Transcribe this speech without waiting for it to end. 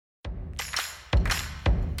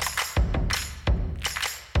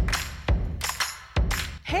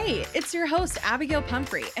Hey, it's your host, Abigail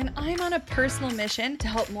Pumphrey, and I'm on a personal mission to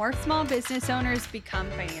help more small business owners become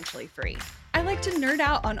financially free. I like to nerd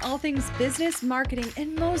out on all things business, marketing,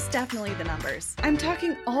 and most definitely the numbers. I'm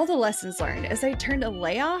talking all the lessons learned as I turned a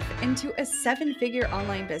layoff into a 7-figure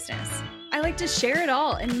online business. I like to share it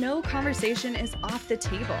all, and no conversation is off the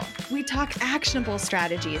table. We talk actionable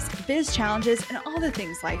strategies, biz challenges, and all the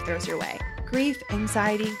things life throws your way. Grief,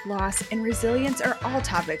 anxiety, loss, and resilience are all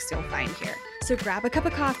topics you'll find here. So grab a cup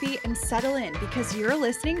of coffee and settle in because you're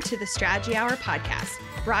listening to the Strategy Hour podcast,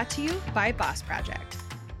 brought to you by Boss Project.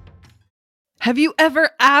 Have you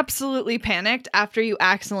ever absolutely panicked after you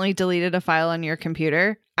accidentally deleted a file on your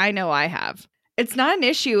computer? I know I have. It's not an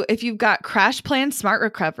issue if you've got CrashPlan Smart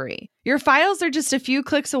Recovery. Your files are just a few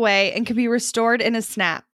clicks away and can be restored in a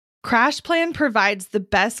snap. CrashPlan provides the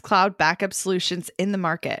best cloud backup solutions in the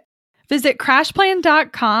market. Visit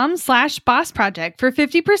crashplan.com/bossproject for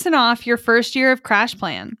 50% off your first year of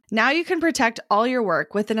CrashPlan. Now you can protect all your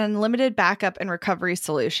work with an unlimited backup and recovery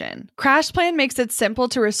solution. CrashPlan makes it simple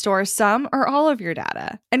to restore some or all of your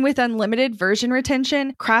data. And with unlimited version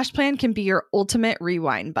retention, CrashPlan can be your ultimate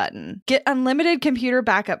rewind button. Get unlimited computer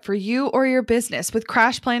backup for you or your business with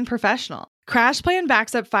CrashPlan Professional. CrashPlan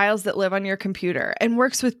backs up files that live on your computer and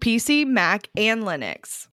works with PC, Mac, and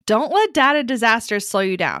Linux. Don't let data disasters slow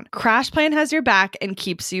you down. CrashPlan has your back and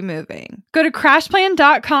keeps you moving. Go to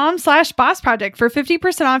crashplan.com/bossproject for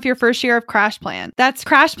 50% off your first year of CrashPlan. That's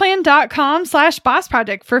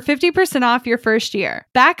crashplan.com/bossproject for 50% off your first year.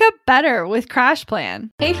 Back up better with CrashPlan.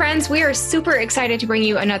 Hey friends, we are super excited to bring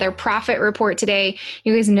you another profit report today.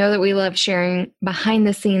 You guys know that we love sharing behind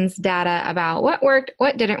the scenes data about what worked,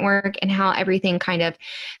 what didn't work, and how everything kind of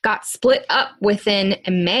got split up within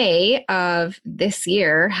May of this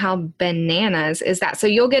year. How bananas is that? So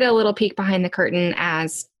you'll get a little peek behind the curtain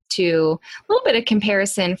as to a little bit of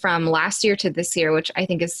comparison from last year to this year, which I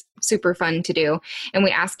think is super fun to do. And we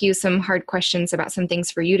ask you some hard questions about some things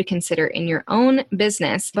for you to consider in your own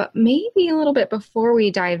business. But maybe a little bit before we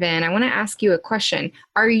dive in, I want to ask you a question.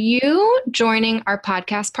 Are you joining our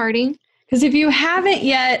podcast party? Because if you haven't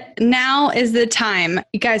yet, now is the time.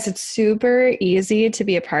 You guys, it's super easy to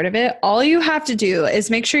be a part of it. All you have to do is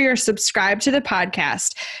make sure you're subscribed to the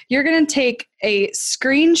podcast. You're going to take a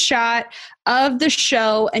screenshot of the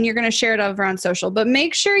show and you're going to share it over on social. But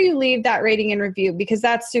make sure you leave that rating and review because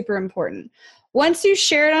that's super important. Once you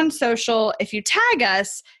share it on social, if you tag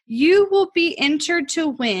us, you will be entered to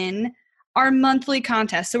win our monthly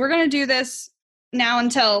contest. So we're going to do this now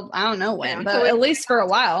until, I don't know when, but at least for a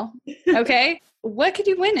while. Okay. What could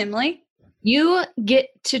you win, Emily? You get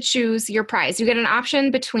to choose your prize. You get an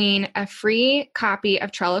option between a free copy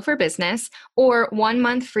of Trello for Business or 1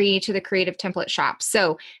 month free to the Creative Template Shop.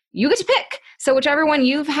 So you get to pick. So whichever one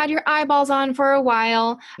you've had your eyeballs on for a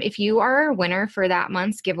while, if you are a winner for that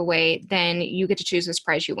month's giveaway, then you get to choose which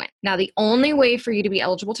prize you win. Now, the only way for you to be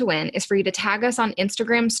eligible to win is for you to tag us on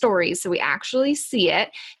Instagram stories so we actually see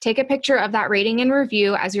it. Take a picture of that rating and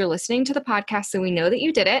review as you're listening to the podcast so we know that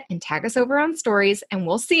you did it, and tag us over on stories and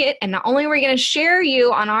we'll see it. And not only are we going to share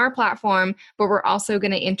you on our platform, but we're also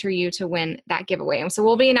going to enter you to win that giveaway. And so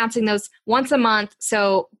we'll be announcing those once a month.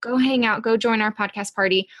 So go hang out, go join our podcast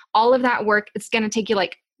party. All of that work, it's going to take you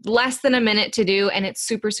like less than a minute to do. And it's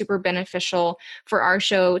super, super beneficial for our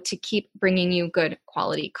show to keep bringing you good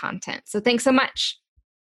quality content. So thanks so much.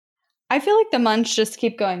 I feel like the months just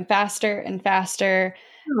keep going faster and faster.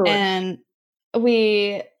 Good. And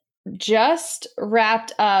we just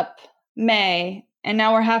wrapped up May and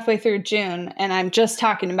now we're halfway through June and I'm just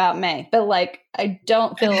talking about May. But like, I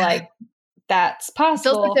don't feel like that's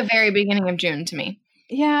possible. Feels like the very beginning of June to me.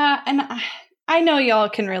 Yeah. And I know y'all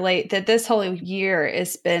can relate that this whole year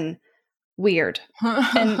has been weird.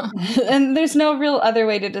 and there's no real other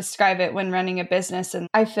way to describe it when running a business. And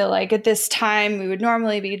I feel like at this time, we would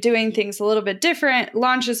normally be doing things a little bit different.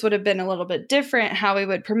 Launches would have been a little bit different. How we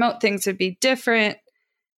would promote things would be different.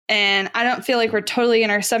 And I don't feel like we're totally in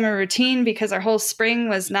our summer routine because our whole spring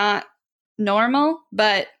was not normal,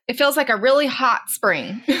 but it feels like a really hot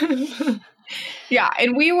spring. Yeah.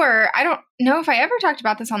 And I don't know if I ever talked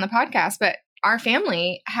about this on the podcast, but our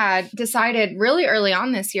family had decided really early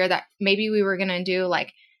on this year that maybe we were going to do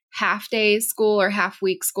like half day school or half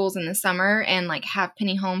week schools in the summer and like have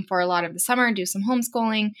Penny home for a lot of the summer, do some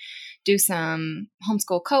homeschooling, do some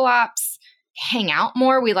homeschool co-ops, hang out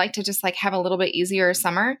more. We like to just like have a little bit easier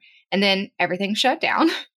summer. And then everything shut down.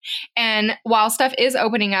 And while stuff is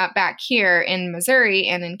opening up back here in Missouri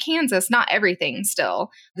and in Kansas, not everything still.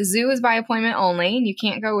 The zoo is by appointment only. You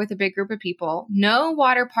can't go with a big group of people. No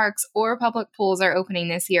water parks or public pools are opening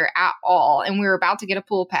this year at all. And we were about to get a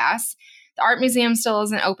pool pass. The art museum still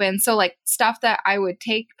isn't open. So like stuff that I would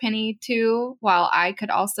take Penny to while I could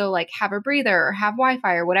also like have a breather or have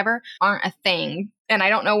Wi-Fi or whatever aren't a thing. And I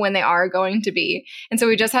don't know when they are going to be. And so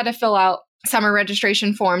we just had to fill out summer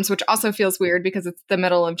registration forms, which also feels weird because it's the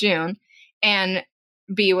middle of June. And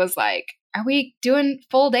B was like, are we doing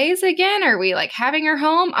full days again? Are we like having her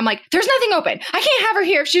home? I'm like, there's nothing open. I can't have her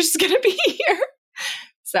here if she's just going to be here.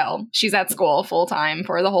 So she's at school full time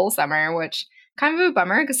for the whole summer, which kind of a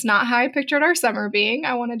bummer because not how I pictured our summer being.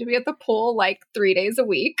 I wanted to be at the pool like 3 days a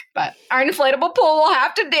week, but our inflatable pool will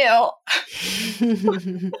have to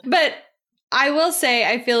do. But I will say,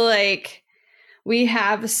 I feel like we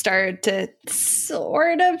have started to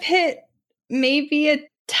sort of hit maybe a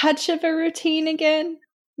touch of a routine again.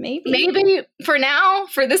 Maybe for now,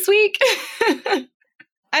 for this week.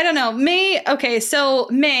 I don't know. May,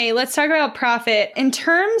 let's talk about profit. In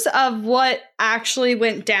terms of what actually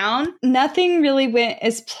went down, nothing really went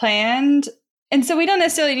as planned. And so we don't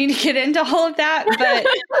necessarily need to get into all of that, but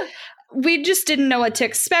we just didn't know what to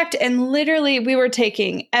expect. And literally we were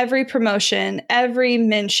taking every promotion, every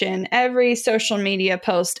mention, every social media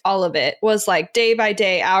post, all of it was like day by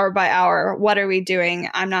day, hour by hour. What are we doing?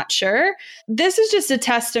 I'm not sure. This is just a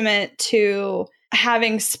testament to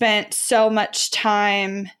having spent so much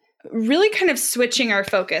time really kind of switching our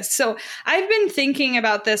focus. So I've been thinking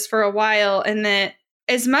about this for a while, and that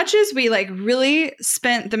as much as we like really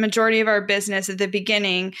spent the majority of our business at the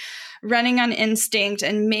beginning running on instinct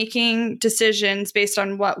and making decisions based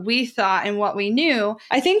on what we thought and what we knew,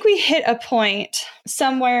 I think we hit a point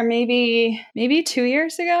somewhere maybe 2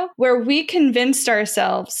 years ago where we convinced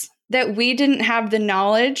ourselves that we didn't have the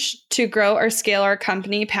knowledge to grow or scale our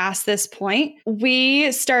company past this point.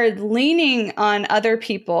 We started leaning on other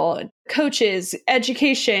people, coaches,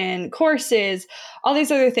 education, courses, all these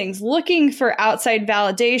other things, looking for outside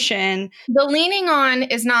validation. The leaning on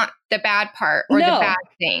is not the bad part or the bad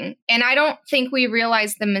thing. And I don't think we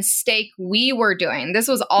realized the mistake we were doing. This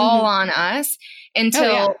was all on us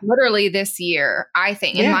until literally this year, I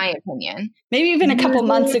think, in my opinion. Maybe even a couple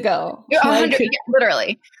months ago.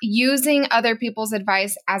 Literally. Using other people's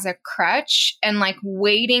advice as a crutch and like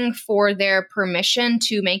waiting for their permission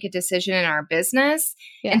to make a decision in our business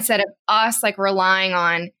instead of us like relying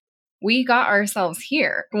on, we got ourselves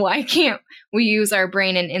here. Why can't we use our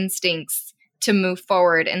brain and instincts to move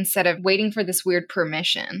forward instead of waiting for this weird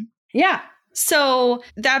permission? Yeah. So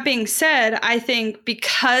that being said, I think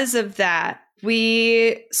because of that,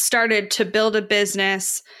 we started to build a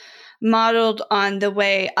business modeled on the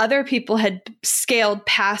way other people had scaled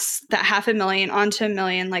past that 500,000 onto 1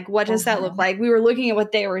 million. Like, what does that look like? We were looking at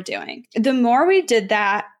what they were doing. The more we did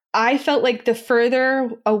that, I felt like the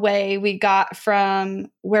further away we got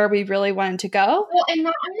from where we really wanted to go. Well, and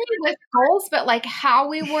not only with goals, but like how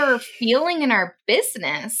we were feeling in our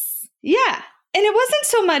business. Yeah. And it wasn't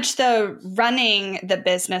so much the running the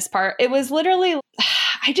business part. It was literally,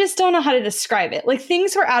 I just don't know how to describe it. Like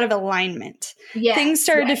things were out of alignment. Yeah, things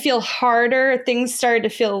started to feel harder. Things started to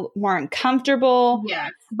feel more uncomfortable. Yeah.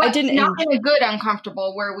 But not in a good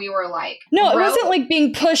uncomfortable where we were like, no, it wasn't like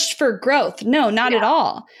being pushed for growth. No, not at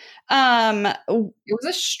all. It was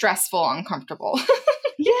a stressful, uncomfortable.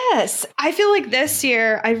 Yes. I feel like this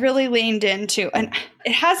year I really leaned into, and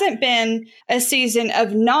it hasn't been a season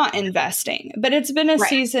of not investing, but it's been a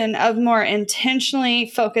season of more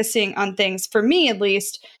intentionally focusing on things, for me at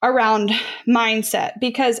least, around mindset.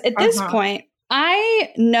 Because at this point,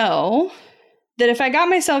 I know that if I got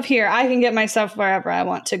myself here, I can get myself wherever I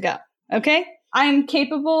want to go. Okay? I'm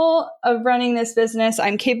capable of running this business.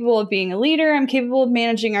 I'm capable of being a leader. I'm capable of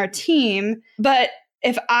managing our team. But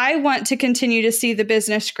if I want to continue to see the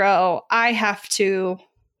business grow, I have to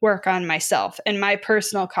work on myself and my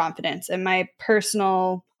personal confidence and my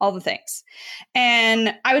personal, all the things.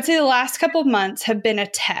 And I would say the last couple of months have been a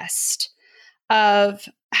test of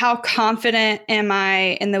how confident am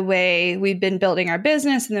I in the way we've been building our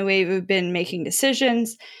business and the way we've been making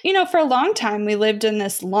decisions. You know, for a long time, we lived in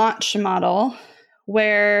this launch model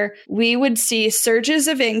where we would see surges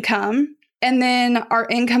of income and then our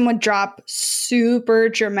income would drop super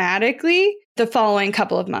dramatically the following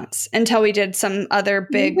couple of months until we did some other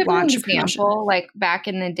big launch example, like back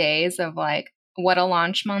in the days of like what a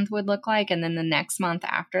launch month would look like and then the next month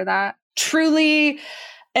after that. Truly,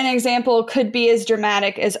 an example could be as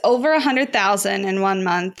dramatic as over 100,000 in 1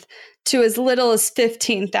 month to as little as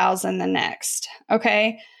 15,000 the next.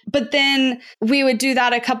 Okay. But then we would do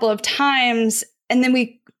that a couple of times and then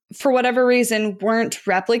we, for whatever reason, weren't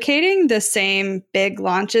replicating the same big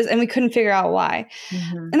launches and we couldn't figure out why.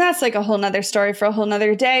 And that's like a whole nother story for a whole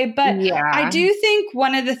nother day. But I do think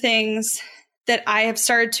one of the things that I have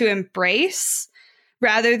started to embrace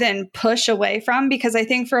rather than push away from, because I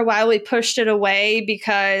think for a while we pushed it away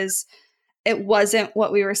because it wasn't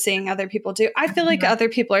what we were seeing other people do. I feel like other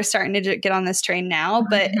people are starting to get on this train now,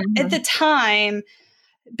 but at the time,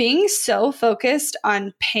 being so focused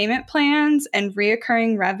on payment plans and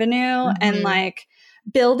reoccurring revenue and like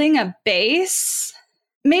building a base,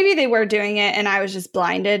 maybe they were doing it and I was just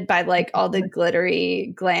blinded by like all the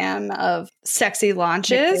glittery glam of sexy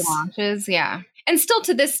launches. Yeah. And still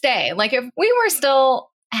to this day, like if we were still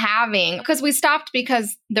having, because we stopped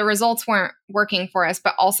because the results weren't working for us,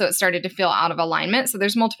 but also it started to feel out of alignment. So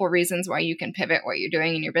there's multiple reasons why you can pivot what you're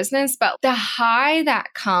doing in your business. But the high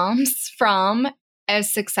that comes from a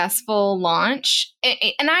successful launch,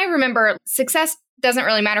 and I remember success doesn't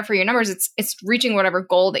really matter for your numbers. It's reaching whatever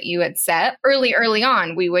goal that you had set early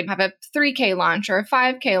on. We would have a 3K launch or a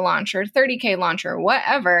 5K launch or 30K launch or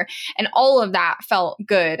whatever. And all of that felt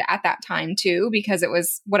good at that time too, because it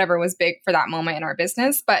was whatever was big for that moment in our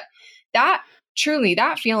business. But that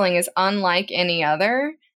feeling is unlike any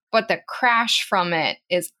other, but the crash from it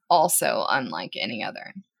is also unlike any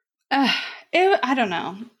other. I don't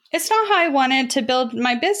know. It's not how I wanted to build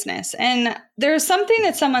my business. And there's something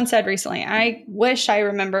that someone said recently. I wish I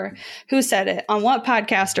remember who said it, on what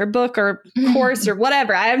podcast or book or course or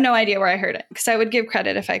whatever. I have no idea where I heard it because I would give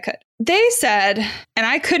credit if I could. They said, and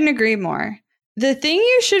I couldn't agree more, the thing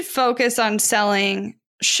you should focus on selling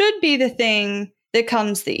should be the thing that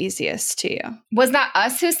comes the easiest to you. Was that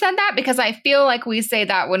us who said that? Because I feel like we say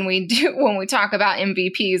that when we talk about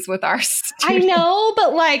MVPs with our students. I know,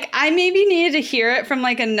 but like I maybe needed to hear it from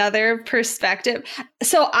like another perspective.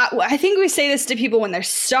 So I think we say this to people when they're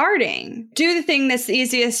starting. Do the thing that's the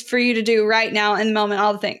easiest for you to do right now in the moment,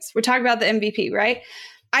 all the things. We're talking about the MVP, right?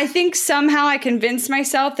 I think somehow I convinced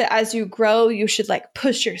myself that as you grow, you should like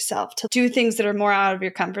push yourself to do things that are more out of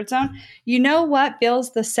your comfort zone. You know what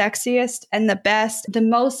feels the sexiest and the best, the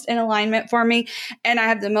most in alignment for me, and I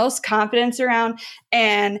have the most confidence around,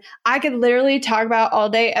 and I could literally talk about all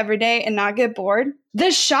day, every day and not get bored?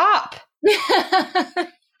 The shop.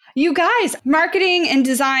 You guys, marketing and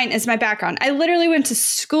design is my background. I literally went to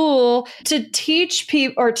school to teach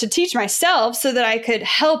people or to teach myself so that I could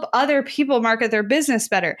help other people market their business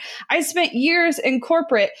better. I spent years in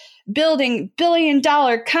corporate building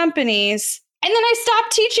billion-dollar companies. And then I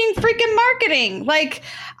stopped teaching freaking marketing. Like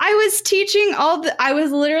I was teaching I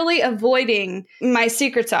was literally avoiding my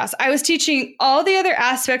secret sauce. I was teaching all the other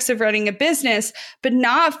aspects of running a business, but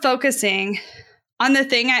not focusing on the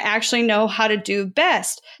thing I actually know how to do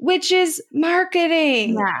best, which is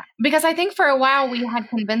marketing. Yeah, because I think for a while we had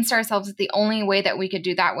convinced ourselves that the only way that we could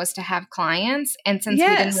do that was to have clients. And since we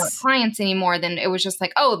didn't want clients anymore, then it was just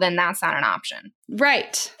like, oh, then that's not an option.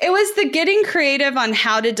 Right. It was the getting creative on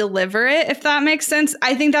how to deliver it, if that makes sense.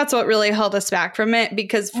 I think that's what really held us back from it,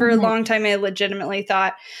 because for a long time, I legitimately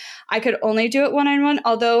thought I could only do it one-on-one,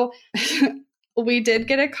 although we did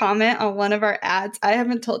get a comment on one of our ads. I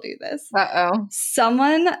haven't told you this. Uh-oh.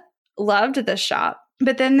 Someone loved the shop,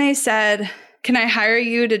 but then they said, can I hire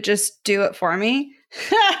you to just do it for me?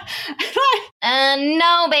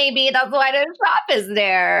 No, baby, that's why the shop is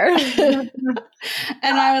there.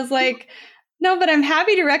 And I was like, no, but I'm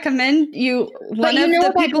happy to recommend you one of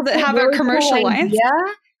the people that have our commercial lines.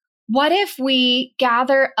 Yeah. What if we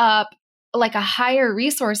gather up like a hire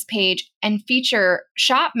resource page and feature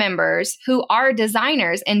shop members who are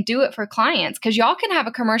designers and do it for clients? Because y'all can have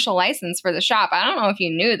a commercial license for the shop. I don't know if you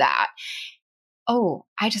knew that. Oh,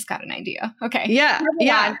 I just got an idea. Okay. Yeah.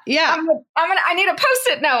 Yeah. I need a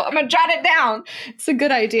Post-it note. I'm going to jot it down. It's a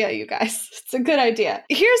good idea, you guys. It's a good idea.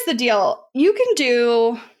 Here's the deal. You can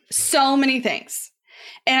do so many things.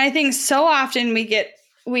 And I think so often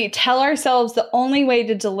we tell ourselves the only way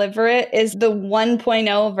to deliver it is the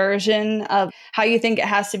 1.0 version of how you think it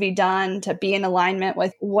has to be done to be in alignment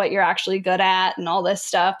with what you're actually good at and all this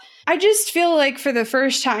stuff. I just feel like for the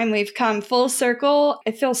first time we've come full circle.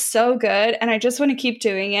 It feels so good. And I just want to keep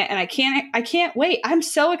doing it. And I can't wait. I'm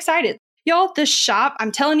so excited. Y'all, the shop,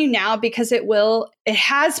 I'm telling you now, because it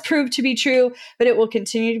has proved to be true, but it will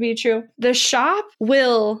continue to be true. The shop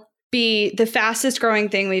will be the fastest growing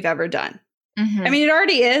thing we've ever done. I mean, it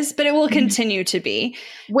already is, but it will continue to be.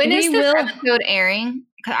 When is this episode airing?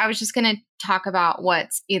 Because I was just going to talk about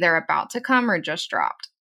what's either about to come or just dropped.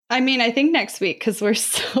 I mean, I think next week, because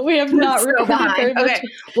we have not recorded very much. Okay.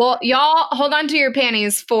 Well, y'all hold on to your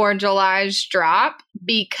panties for July's drop,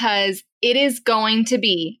 because it is going to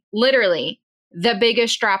be literally the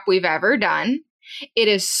biggest drop we've ever done. It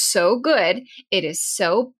is so good. It is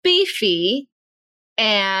so beefy.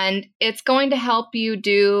 And it's going to help you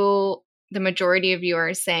do the majority of you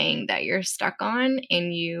are saying that you're stuck on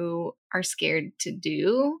and you are scared to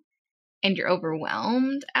do. and you're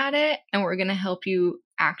overwhelmed at it, and we're going to help you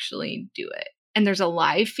actually do it. And there's a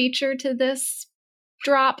live feature to this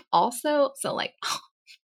drop also. So like,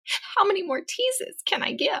 how many more teases can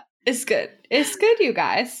I give? It's good. It's good, you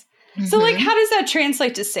guys. So like, how does that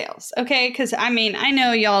translate to sales? Okay. Because I mean, I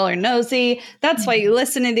know y'all are nosy. That's why you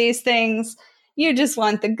listen to these things. You just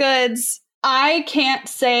want the goods. I can't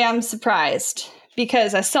say I'm surprised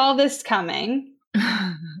because I saw this coming,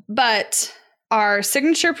 but our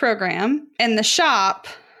signature program and the shop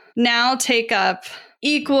now take up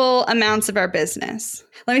equal amounts of our business.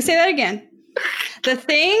 Let me say that again. The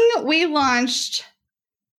thing we launched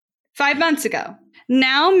 5 months ago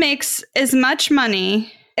now makes as much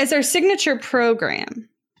money as our signature program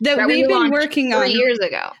that we've been working on 3 years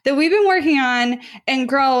ago. That we've been working on and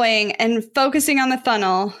growing and focusing on the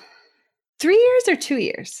funnel. 3 years or 2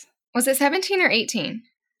 years? Was it 17 or 18?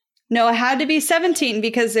 No, it had to be 17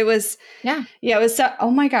 because it was, it was, oh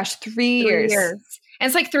my gosh, 3 years. And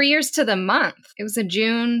it's like 3 years to the month. It was a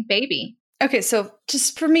June baby. Okay, so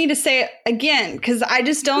just for me to say it again, because I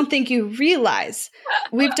just don't think you realize,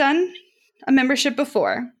 we've done a membership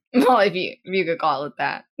before. Well, if you could call it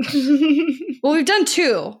that. Well, we've done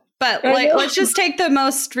 2, but like, let's just take the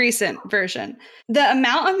most recent version. The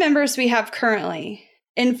amount of members we have currently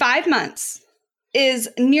in 5 months is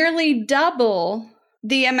nearly double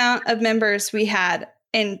the amount of members we had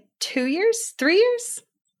in 2 years, 3 years?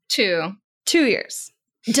 2 years.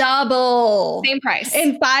 Double. Same price.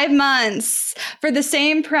 In 5 months for the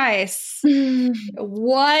same price.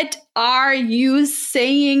 What are you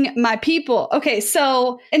saying, my people? Okay,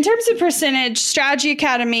 so in terms of percentage, Strategy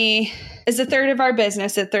Academy is a third of our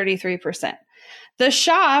business at 33%. The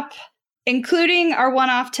shop, including our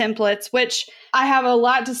one-off templates, which I have a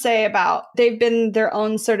lot to say about. They've been their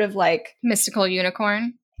own sort of like mystical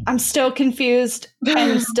unicorn. I'm still confused.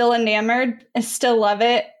 I'm still enamored. I still love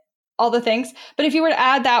it. All the things. But if you were to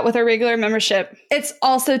add that with our regular membership, it's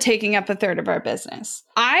also taking up a third of our business.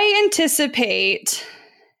 I anticipate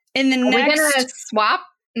in the next... Are we going to swap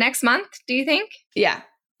next month, do you think? Yeah.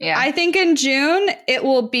 I think in June, it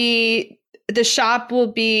will be... The shop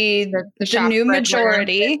will be the new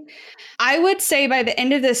majority. I would say by the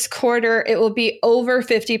end of this quarter, it will be over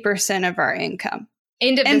 50% of our income.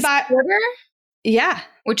 End of this quarter? Yeah.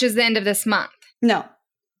 Which is the end of this month? No.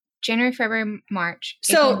 January, February, March.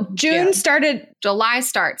 So June started. July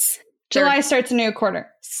starts. July starts a new quarter.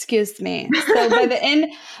 Excuse me. So by the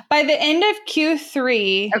end of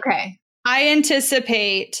Q3, okay, I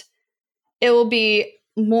anticipate it will be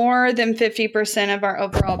more than 50% of our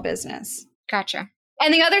overall business. Gotcha.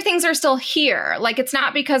 And the other things are still here. Like, it's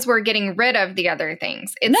not because we're getting rid of the other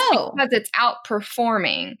things. It's because it's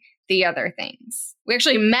outperforming the other things. We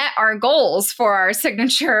actually met our goals for our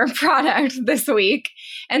signature product this week.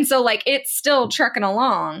 And so like it's still trucking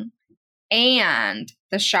along and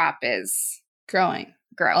the shop is growing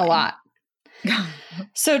a lot.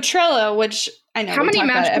 So Trello, which I know how many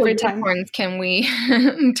magical unicorns can we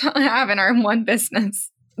have in our one business?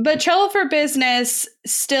 But Trello for Business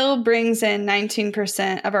still brings in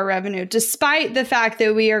 19% of our revenue, despite the fact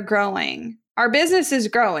that we are growing. Our business is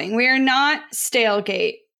growing. We are not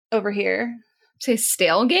Stalegate over here. Say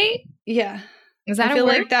Stalegate? Yeah. Is that I feel a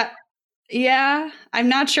word? like that? Yeah. I'm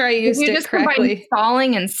not sure I used it correctly.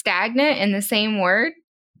 Stalling and stagnant in the same word?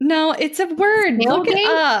 No, it's a word. Stalegate? Look it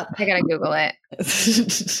up. I gotta Google it.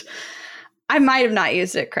 I might have not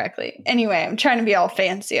used it correctly. Anyway, I'm trying to be all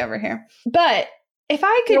fancy over here. But if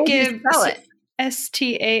I could give Stalegate,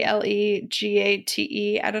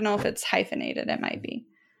 I don't know if it's hyphenated. It might be.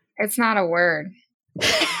 It's not a word.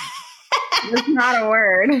 It's not a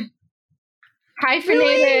word. Hyphenated,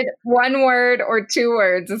 really? One word or 2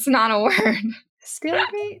 words. It's not a word.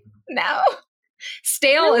 Stalegate? No.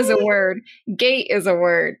 Stale is a word. Gate is a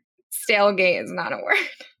word. Stalegate is not a word.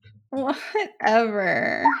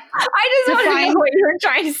 Whatever. I just want to know what you were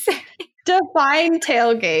trying to say. Define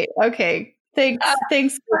tailgate. Okay.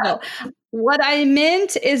 Thanks. What I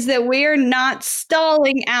meant is that we're not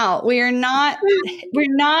stalling out. We're not,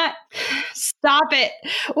 stop it.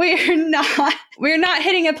 We're not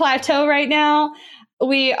hitting a plateau right now.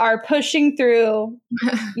 We are pushing through.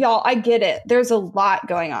 Y'all, I get it. There's a lot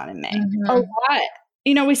going on in May. Mm-hmm. A lot.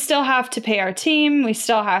 You know, we still have to pay our team. We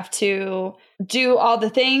still have to do all the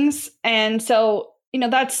things. And so, you know,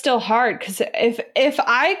 that's still hard because if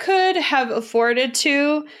I could have afforded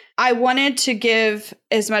to, I wanted to give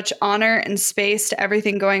as much honor and space to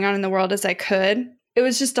everything going on in the world as I could. It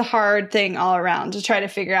was just a hard thing all around to try to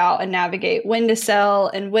figure out and navigate when to sell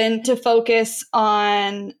and when to focus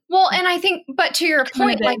on. Well, and I think, but to your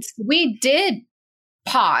point, like we did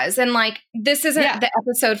pause. And like, this isn't the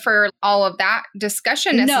episode for all of that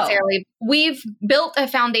discussion necessarily. No. We've built a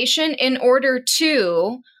foundation in order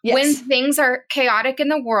to, when things are chaotic in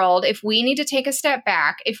the world, if we need to take a step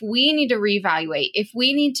back, if we need to reevaluate, if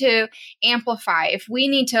we need to amplify, if we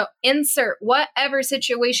need to insert whatever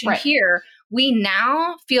situation here, we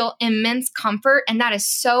now feel immense comfort. And that is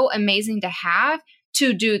so amazing to have,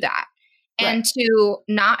 to do that. And to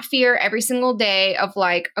not fear every single day of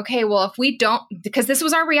like, okay, well, if we don't, because this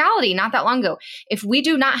was our reality not that long ago, if we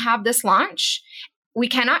do not have this launch, we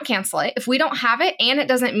cannot cancel it. If we don't have it and it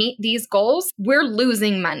doesn't meet these goals, we're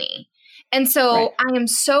losing money. And so I am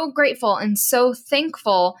so grateful and so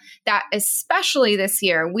thankful that especially this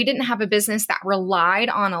year, we didn't have a business that relied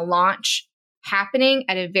on a launch happening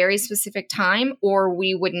at a very specific time, or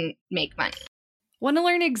we wouldn't make money. Want to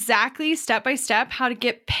learn exactly step by step how to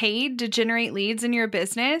get paid to generate leads in your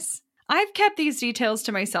business? I've kept these details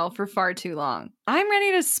to myself for far too long. I'm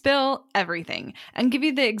ready to spill everything and give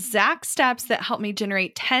you the exact steps that help me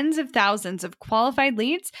generate tens of thousands of qualified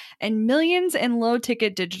leads and millions in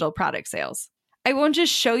low-ticket digital product sales. I won't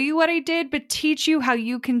just show you what I did, but teach you how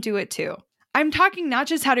you can do it too. I'm talking not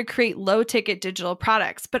just how to create low-ticket digital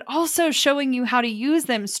products, but also showing you how to use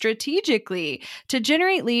them strategically to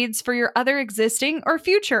generate leads for your other existing or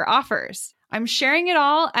future offers. I'm sharing it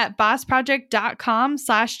all at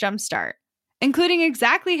bossproject.com/jumpstart, including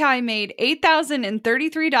exactly how I made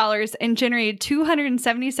 $8,033 and generated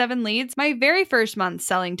 277 leads my very first month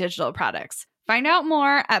selling digital products. Find out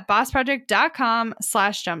more at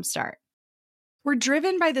bossproject.com/jumpstart. We're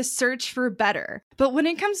driven by the search for better. But when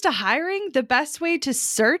it comes to hiring, the best way to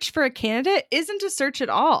search for a candidate isn't to search at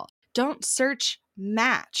all. Don't search,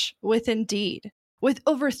 match with Indeed. With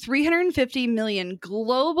over 350 million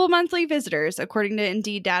global monthly visitors, according to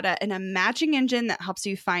Indeed data, and a matching engine that helps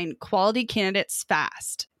you find quality candidates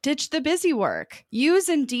fast. Ditch the busy work. Use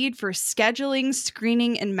Indeed for scheduling,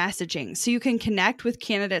 screening, and messaging so you can connect with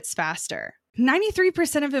candidates faster.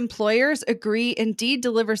 93% of employers agree Indeed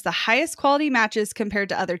delivers the highest quality matches compared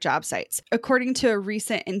to other job sites, according to a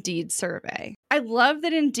recent Indeed survey. I love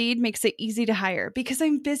that Indeed makes it easy to hire because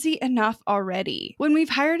I'm busy enough already. When we've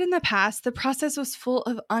hired in the past, the process was full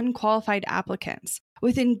of unqualified applicants.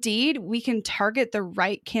 With Indeed, we can target the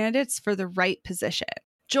right candidates for the right position.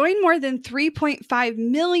 Join more than 3.5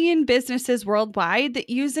 million businesses worldwide that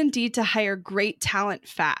use Indeed to hire great talent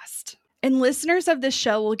fast. And listeners of this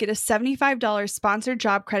show will get a $75 sponsored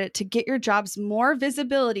job credit to get your jobs more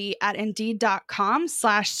visibility at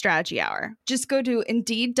Indeed.com/Strategy Hour. Just go to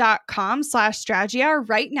Indeed.com/Strategy Hour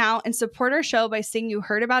right now and support our show by saying you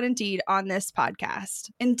heard about Indeed on this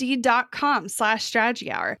podcast.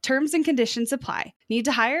 Indeed.com/Strategy Hour. Terms and conditions apply. Need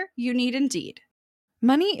to hire? You need Indeed.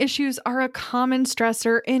 Money issues are a common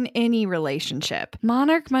stressor in any relationship.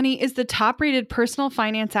 Monarch Money is the top-rated personal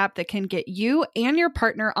finance app that can get you and your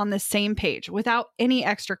partner on the same page without any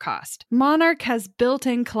extra cost. Monarch has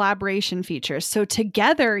built-in collaboration features, so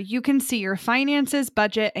together you can see your finances,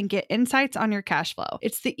 budget, and get insights on your cash flow.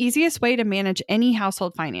 It's the easiest way to manage any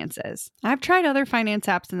household finances. I've tried other finance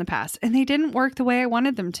apps in the past, and they didn't work the way I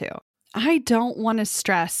wanted them to. I don't want to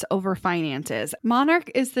stress over finances.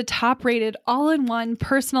 Monarch is the top-rated all-in-one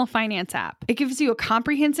personal finance app. It gives you a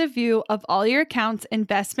comprehensive view of all your accounts,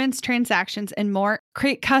 investments, transactions, and more.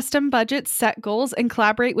 Create custom budgets, set goals, and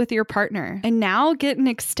collaborate with your partner. And now get an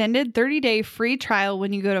extended 30-day free trial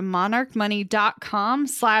when you go to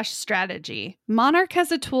monarchmoney.com/strategy. Monarch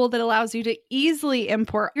has a tool that allows you to easily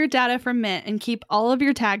import your data from Mint and keep all of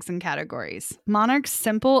your tags and categories. Monarch's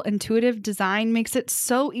simple, intuitive design makes it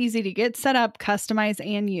so easy to get set up, customize,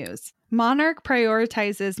 and use. Monarch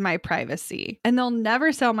prioritizes my privacy, and they'll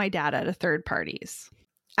never sell my data to third parties.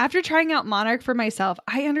 After trying out Monarch for myself,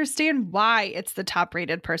 I understand why it's the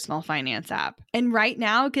top-rated personal finance app. And right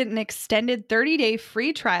now, get an extended 30-day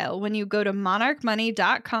free trial when you go to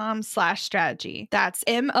monarchmoney.com/strategy. That's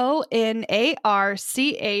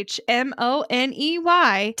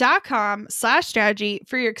monarchmoney.com/strategy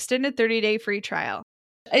for your extended 30-day free trial.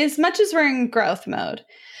 As much as we're in growth mode,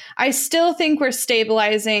 I still think we're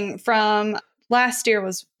stabilizing from last year.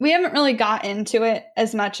 We haven't really got into it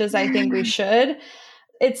as much as I think we should.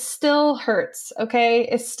 It still hurts, okay?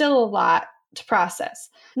 It's still a lot to process.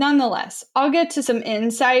 Nonetheless, I'll get to some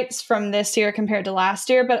insights from this year compared to last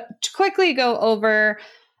year, but to quickly go over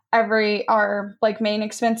our main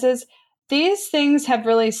expenses. These things have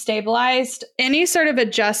really stabilized. Any sort of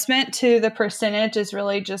adjustment to the percentage is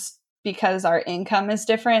really just because our income is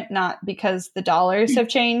different, not because the dollars have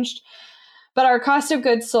changed. But our cost of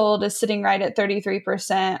goods sold is sitting right at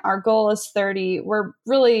 33%. Our goal is 30. We're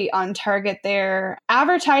really on target there.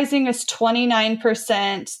 Advertising is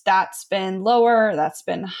 29%. That's been lower. That's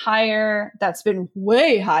been higher. That's been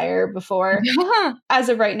way higher before. As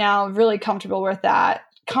of right now, really comfortable with that.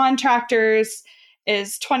 Contractors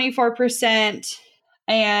is 24%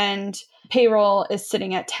 and payroll is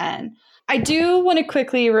sitting at 10. I do want to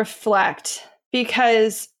quickly reflect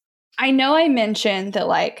because I know I mentioned that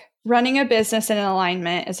like running a business in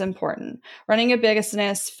alignment is important. Running a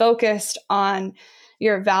business focused on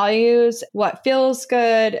your values, what feels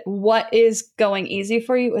good, what is going easy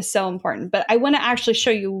for you is so important. But I want to actually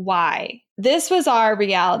show you why. This was our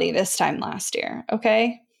reality this time last year,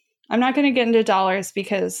 okay? I'm not going to get into dollars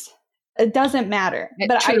because it doesn't matter.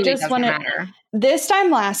 But I just want to, this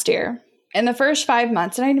time last year, in the first 5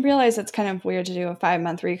 months, and I realize it's kind of weird to do a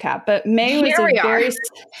 5-month recap, but May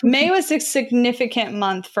was a significant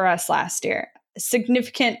month for us last year.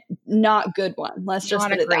 Significant, not good one. Let's just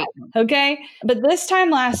put it that way. Okay. But this time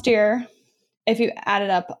last year, if you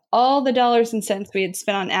added up all the dollars and cents we had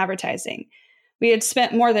spent on advertising, we had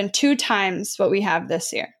spent more than 2 times what we have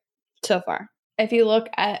this year so far. If you look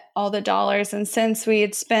at all the dollars and cents we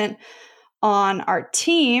had spent on our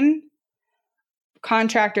team,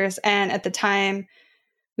 contractors, and at the time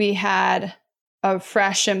we had a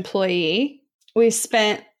fresh employee, we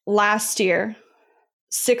spent last year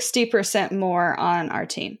 60% more on our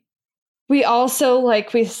team. We also,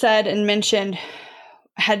 like we said and mentioned,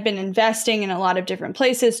 had been investing in a lot of different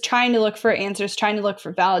places, trying to look for answers, trying to look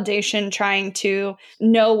for validation, trying to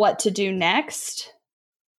know what to do next.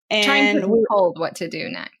 And trying to be told what to do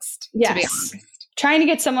next, yes, to be honest. Trying to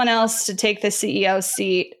get someone else to take the CEO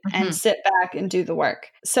seat and sit back and do the work.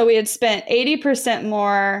 So we had spent 80%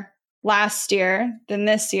 more last year than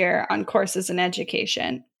this year on courses and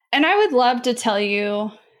education. And I would love to tell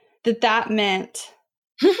you that that meant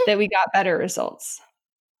that we got better results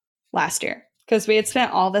last year because we had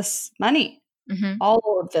spent all this money,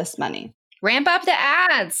 all of this money. Ramp up the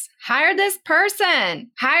ads, hire this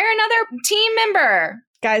person, hire another team member.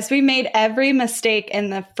 Guys, we made every mistake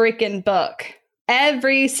in the freaking book.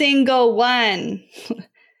 Every single one.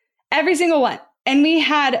 Every single one. And we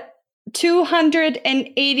had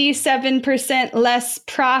 287% less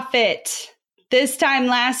profit this time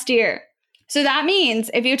last year. So that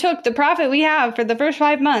means if you took the profit we have for the first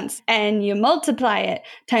 5 months and you multiply it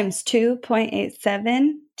times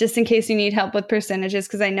 2.87, just in case you need help with percentages,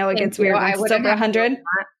 because I know it gets weird once it's over 100.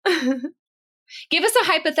 Give us a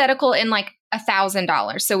hypothetical in like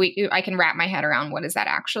 $1,000 so I can wrap my head around what is that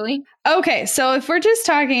actually. Okay, so if we're just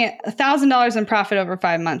talking $1,000 in profit over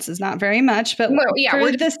 5 months is not very much, but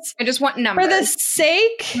I just want numbers. For the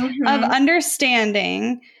sake of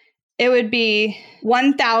understanding, it would be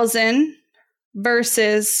 1,000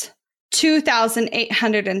 versus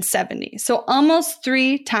 2,870. So almost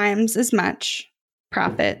 3 times as much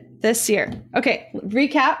profit this year. Okay,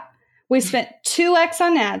 recap. We spent 2x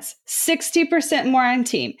on ads, 60% more on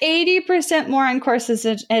team, 80% more on courses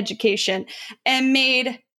and education, and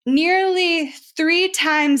made nearly 3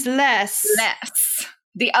 times less.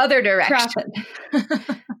 The other direction.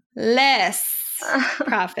 Profit. Less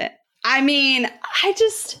profit. I mean,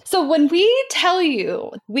 so when we tell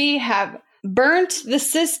you we have burnt the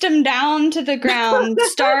system down to the ground,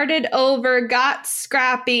 started over, got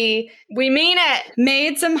scrappy, we mean it,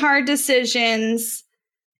 made some hard decisions,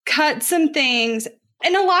 cut some things.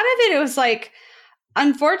 And a lot of it was like,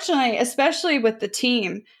 unfortunately, especially with the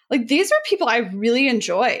team, like these are people I really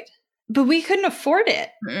enjoyed, but we couldn't afford it.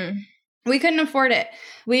 We couldn't afford it.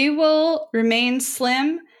 We will remain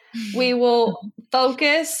slim. We will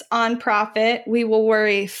focus on profit. We will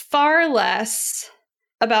worry far less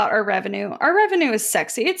about our revenue. Our revenue is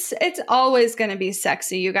sexy. It's always going to be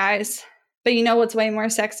sexy, you guys. But you know what's way more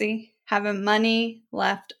sexy? Having money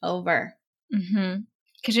left over.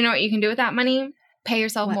 Because you know what you can do with that money? Pay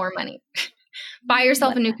yourself more money. Buy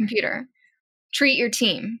yourself a new computer. Treat your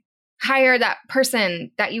team. Hire that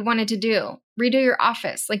person that you wanted to do. Redo your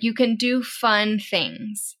office. Like you can do fun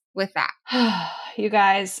things with that. You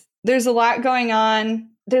guys, there's a lot going on.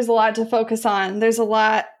 There's a lot to focus on. There's a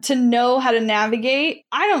lot to know how to navigate.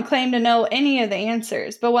 I don't claim to know any of the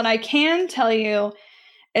answers, but what I can tell you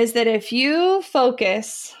is that if you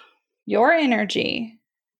focus your energy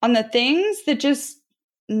on the things that just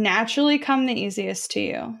naturally come the easiest to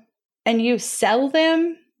you, and you sell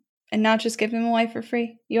them and not just give them away for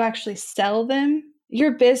free, you actually sell them,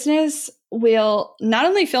 your business will not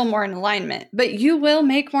only feel more in alignment, but you will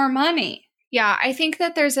make more money. Yeah, I think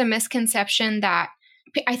that there's a misconception that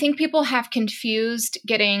I think people have confused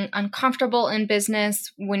getting uncomfortable in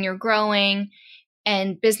business when you're growing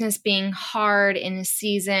and business being hard in a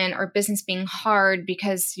season, or business being hard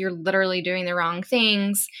because you're literally doing the wrong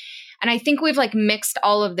things. And I think we've like mixed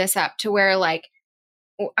all of this up to where like,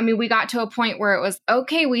 I mean, we got to a point where it was,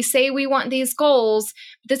 okay, we say we want these goals.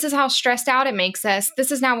 This is how stressed out it makes us.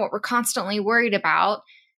 This is now what we're constantly worried about.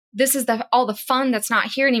 This is all the fun that's not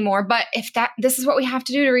here anymore. But if this is what we have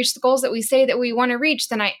to do to reach the goals that we say that we want to reach,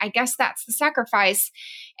 then I guess that's the sacrifice.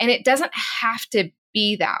 And it doesn't have to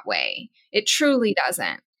be that way. It truly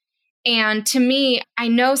doesn't. And to me, I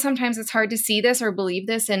know sometimes it's hard to see this or believe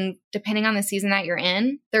this, and depending on the season that you're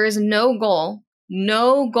in, there is no goal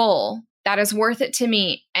that is worth it to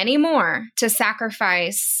me anymore to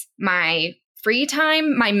sacrifice my free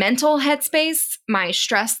time, my mental headspace, my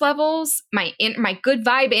stress levels, my good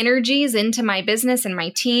vibe energies into my business and my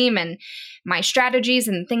team and my strategies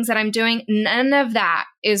and things that I'm doing. None of that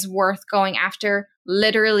is worth going after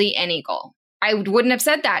literally any goal. I wouldn't have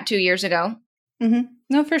said that 2 years ago. Mm-hmm.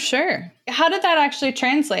 No, for sure. How did that actually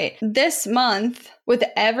translate? This month, with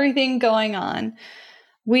everything going on,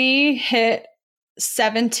 we hit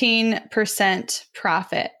 17%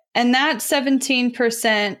 profit. And that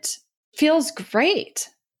 17% feels great.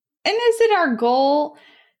 And is it our goal?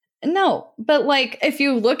 No. But like, if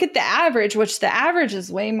you look at the average, which the average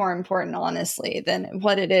is way more important, honestly, than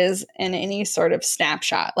what it is in any sort of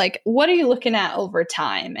snapshot. Like, what are you looking at over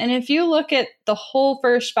time? And if you look at the whole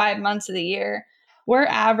first 5 months of the year, we're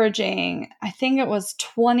averaging, I think it was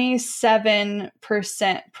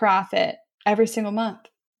 27% profit every single month.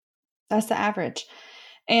 That's the average.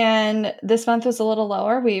 And this month was a little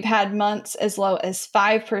lower. We've had months as low as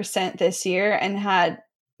 5% this year and had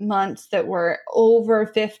months that were over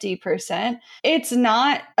 50%. It's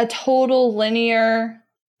not a total linear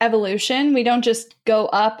evolution. We don't just go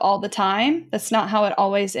up all the time. That's not how it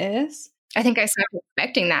always is. I think I stopped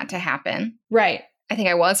expecting that to happen. Right. I think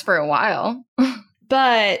I was for a while.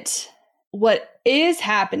 But what is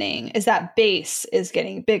happening is that base is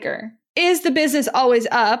getting bigger. Is the business always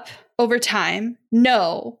up over time?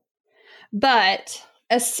 No. But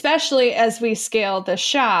especially as we scale the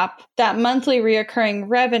shop, that monthly reoccurring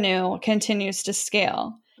revenue continues to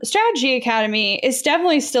scale. Strategy Academy is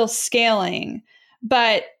definitely still scaling,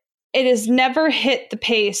 but it has never hit the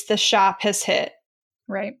pace the shop has hit.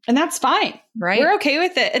 Right. And that's fine. Right. We're okay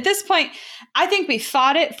with it. At this point, I think we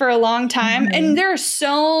fought it for a long time. Mm-hmm. And there are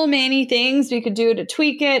so many things we could do to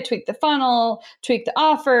tweak it, tweak the funnel, tweak the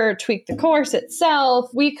offer, tweak the course itself.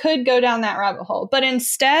 We could go down that rabbit hole. But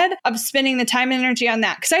instead of spending the time and energy on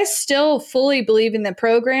that, because I still fully believe in the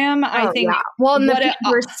program, I think. Yeah. Well, and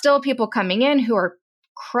there's still people coming in who are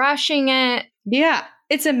crushing it. Yeah.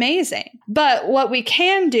 It's amazing. But what we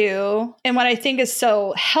can do, and what I think is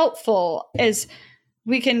so helpful, is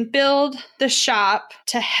we can build the shop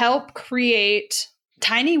to help create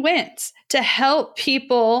tiny wins, to help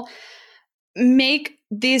people make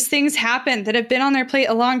these things happen that have been on their plate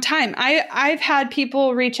a long time. I've had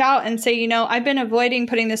people reach out and say, I've been avoiding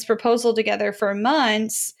putting this proposal together for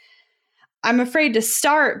months. I'm afraid to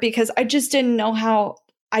start because I just didn't know how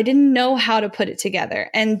to put it together.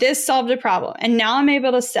 And this solved a problem. And now I'm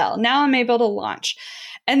able to sell. Now I'm able to launch.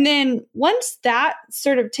 And then once that's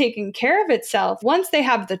sort of taken care of itself, once they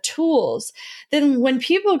have the tools, then when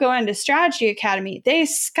people go into Strategy Academy, they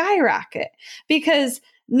skyrocket because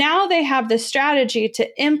now they have the strategy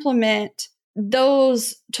to implement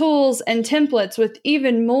those tools and templates with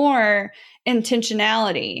even more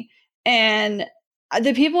intentionality. And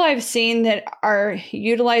the people I've seen that are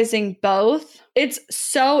utilizing both, it's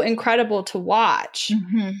so incredible to watch.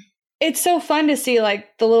 Mm-hmm. It's so fun to see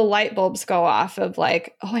like the little light bulbs go off of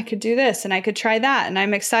like, oh, I could do this and I could try that. And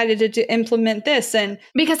I'm excited to implement this. And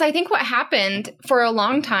because I think what happened for a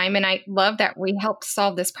long time, and I love that we helped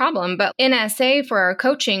solve this problem, but in SA for our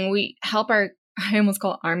coaching, we help our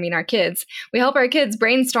kids. We help our kids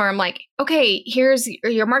brainstorm like, okay, here's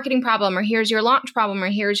your marketing problem, or here's your launch problem, or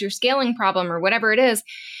here's your scaling problem, or whatever it is.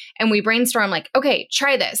 And we brainstorm like, okay,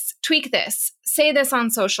 try this, tweak this, say this on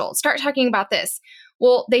social, start talking about this.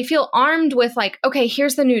 Well, they feel armed with like, okay,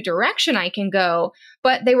 here's the new direction I can go.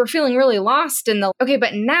 But they were feeling really lost in okay,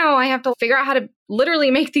 but now I have to figure out how to literally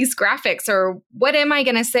make these graphics, or what am I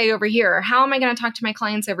going to say over here? Or how am I going to talk to my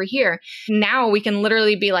clients over here? Now we can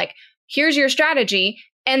literally be like, here's your strategy,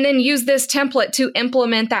 and then use this template to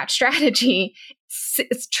implement that strategy.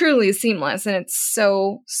 It's truly seamless, and it's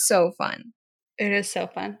so, so fun. It is so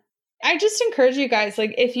fun. I just encourage you guys,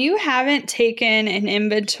 like if you haven't taken an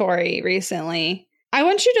inventory recently, I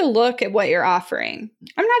want you to look at what you're offering.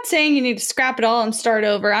 I'm not saying you need to scrap it all and start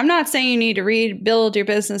over. I'm not saying you need to rebuild your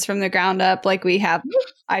business from the ground up like we have.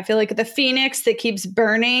 I feel like the phoenix that keeps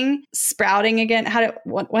burning, sprouting again.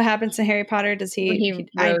 What happens to Harry Potter? Does He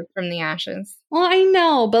rose from the ashes. Well, I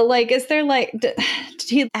know, but like, is there like, did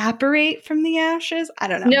he apparate from the ashes? I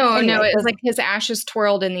don't know. No, Anyway, it's like his ashes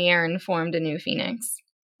twirled in the air and formed a new phoenix.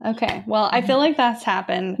 Okay. Well, I feel like that's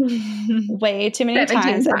happened way too many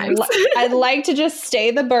 17 times. I'd like to just stay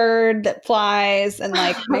the bird that flies and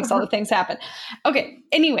like makes all the things happen. Okay.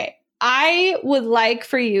 Anyway, I would like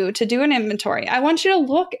for you to do an inventory. I want you to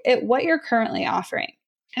look at what you're currently offering.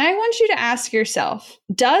 And I want you to ask yourself,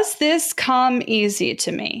 does this come easy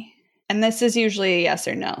to me? And this is usually a yes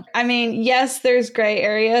or no. I mean, yes, there's gray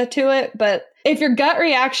area to it, but if your gut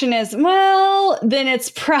reaction is, well, then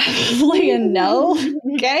it's probably a no.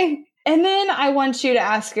 Okay. And then I want you to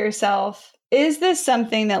ask yourself, is this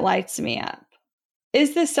something that lights me up?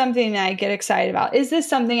 Is this something that I get excited about? Is this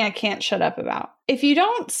something I can't shut up about? If you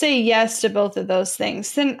don't say yes to both of those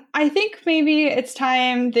things, then I think maybe it's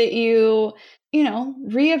time that you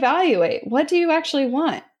reevaluate. What do you actually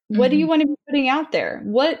want? What do you want to be putting out there?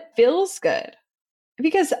 What feels good?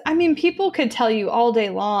 Because, I mean, people could tell you all day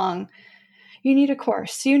long, you need a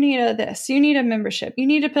course, you need a this, you need a membership, you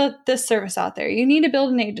need to put this service out there, you need to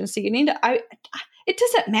build an agency, it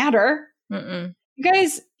doesn't matter. You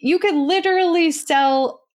guys, you could literally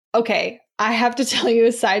sell, okay, I have to tell you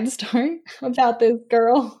a side story about this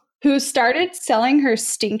girl who started selling her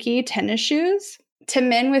stinky tennis shoes to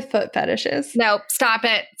men with foot fetishes. No, stop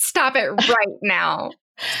it. Stop it right now.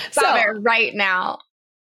 Stop it right now.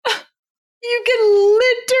 You can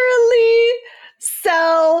literally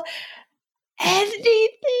sell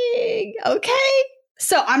anything, okay?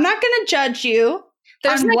 So I'm not going to judge you.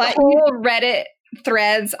 There's like whole Reddit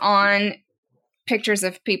threads on pictures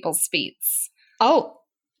of people's feet. Oh,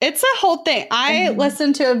 it's a whole thing. I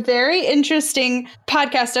listened to a very interesting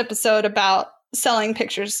podcast episode about selling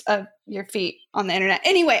pictures of your feet on the internet.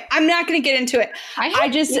 Anyway, I'm not going to get into it. I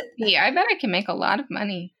bet I can make a lot of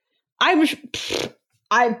money.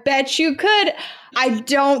 I bet you could. I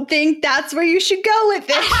don't think that's where you should go with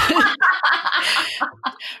it.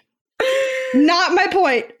 Not my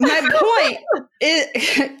point. My point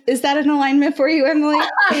is that an alignment for you, Emily?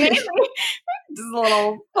 Just a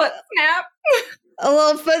little foot snap. A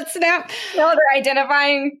little foot snap. No other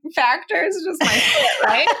identifying factors, just my foot,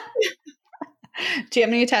 right? Do you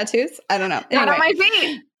have any tattoos? I don't know. Not on my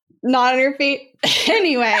feet. Not on your feet.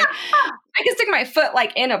 Anyway. I can stick my foot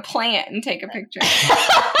like in a plant and take a picture.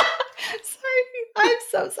 Sorry. I'm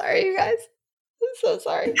so sorry, you guys. I'm so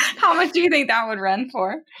sorry. How much do you think that would run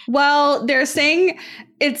for? Well, they're saying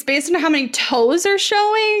it's based on how many toes are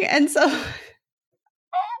showing. And so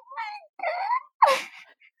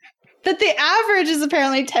that the average is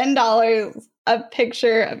apparently $10 a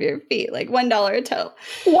picture of your feet, like $1 a toe.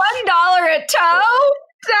 $1 a toe?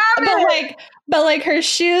 Damn it. But like her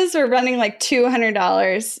shoes were running like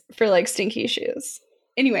 $200 for like stinky shoes.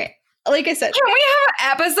 Anyway, like I said, can we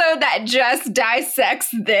have an episode that just dissects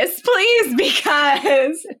this, please?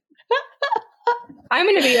 Because I'm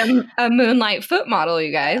going to be a moonlight foot model,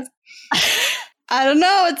 you guys. I don't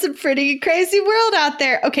know. It's a pretty crazy world out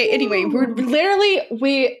there. Okay, anyway,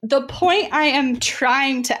 the point I am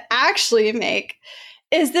trying to actually make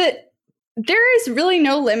is that there is really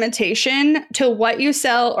no limitation to what you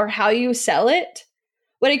sell or how you sell it.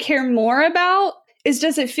 What I care more about is,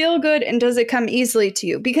 does it feel good and does it come easily to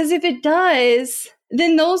you? Because if it does,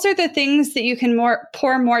 then those are the things that you can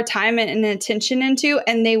pour more time and attention into,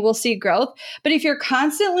 and they will see growth. But if you're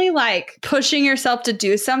constantly like pushing yourself to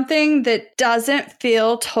do something that doesn't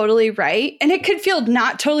feel totally right, and it could feel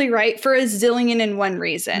not totally right for a zillion and one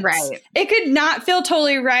reasons. Right. It could not feel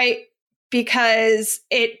totally right because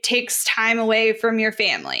it takes time away from your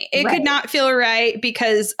family. It could not feel right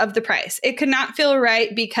because of the price. It could not feel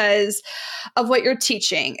right because of what you're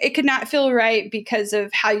teaching. It could not feel right because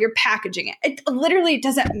of how you're packaging it. It literally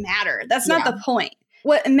doesn't matter. That's not the point.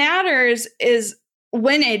 What matters is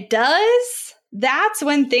when it does, that's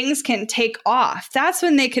when things can take off. That's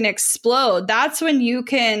when they can explode. That's when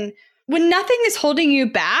when nothing is holding you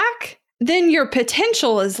back, then your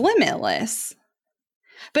potential is limitless.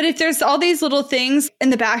 But if there's all these little things in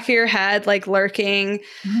the back of your head, like lurking,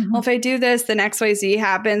 well, if I do this, then XYZ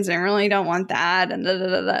happens, and I really don't want that, and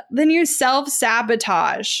then you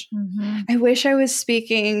self-sabotage. I wish I was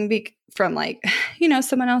speaking from like,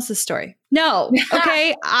 someone else's story. No,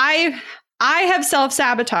 okay? I have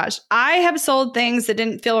self-sabotaged. I have sold things that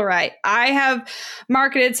didn't feel right. I have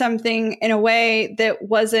marketed something in a way that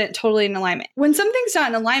wasn't totally in alignment. When something's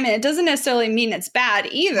not in alignment, it doesn't necessarily mean it's bad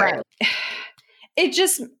either. Right.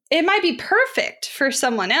 it might be perfect for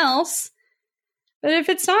someone else, but if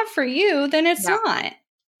it's not for you, then it's not.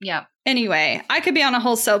 Yep. Anyway, I could be on a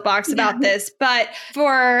whole soapbox about this, but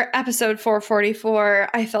for episode 444,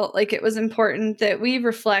 I felt like it was important that we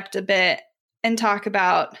reflect a bit and talk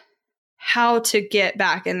about how to get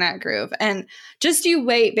back in that groove. And just you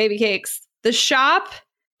wait, baby cakes. The shop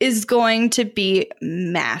is going to be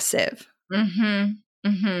massive. It's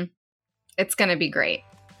going to be great.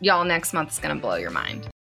 Y'all, next month is going to blow your mind.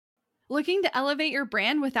 Looking to elevate your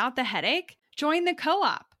brand without the headache? Join the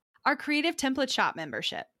Co-op, our creative template shop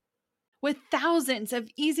membership. With thousands of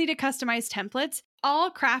easy to customize templates,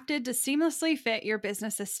 all crafted to seamlessly fit your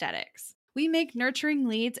business aesthetics, we make nurturing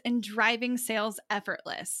leads and driving sales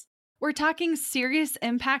effortless. We're talking serious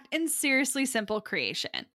impact and seriously simple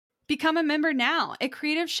creation. Become a member now at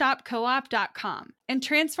creativeshopcoop.com and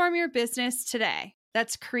transform your business today.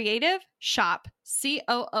 That's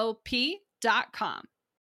creativeshopcoop.com.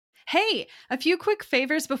 Hey, a few quick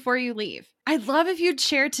favors before you leave. I'd love if you'd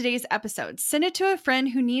share today's episode, send it to a friend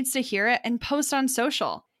who needs to hear it, and post on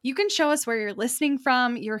social. You can show us where you're listening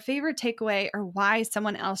from, your favorite takeaway, or why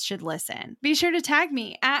someone else should listen. Be sure to tag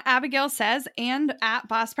me at Abigail Says and at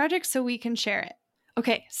Boss Project so we can share it.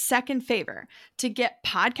 Okay, second favor. To get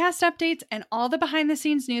podcast updates and all the behind the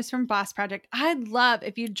scenes news from Boss Project, I'd love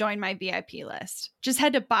if you'd join my VIP list. Just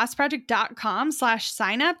head to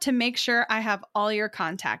bossproject.com/sign up to make sure I have all your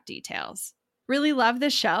contact details. Really love the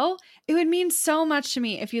show? It would mean so much to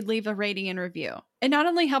me if you'd leave a rating and review. It not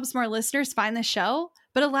only helps more listeners find the show,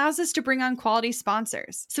 but allows us to bring on quality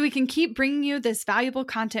sponsors so we can keep bringing you this valuable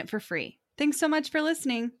content for free. Thanks so much for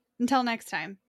listening. Until next time.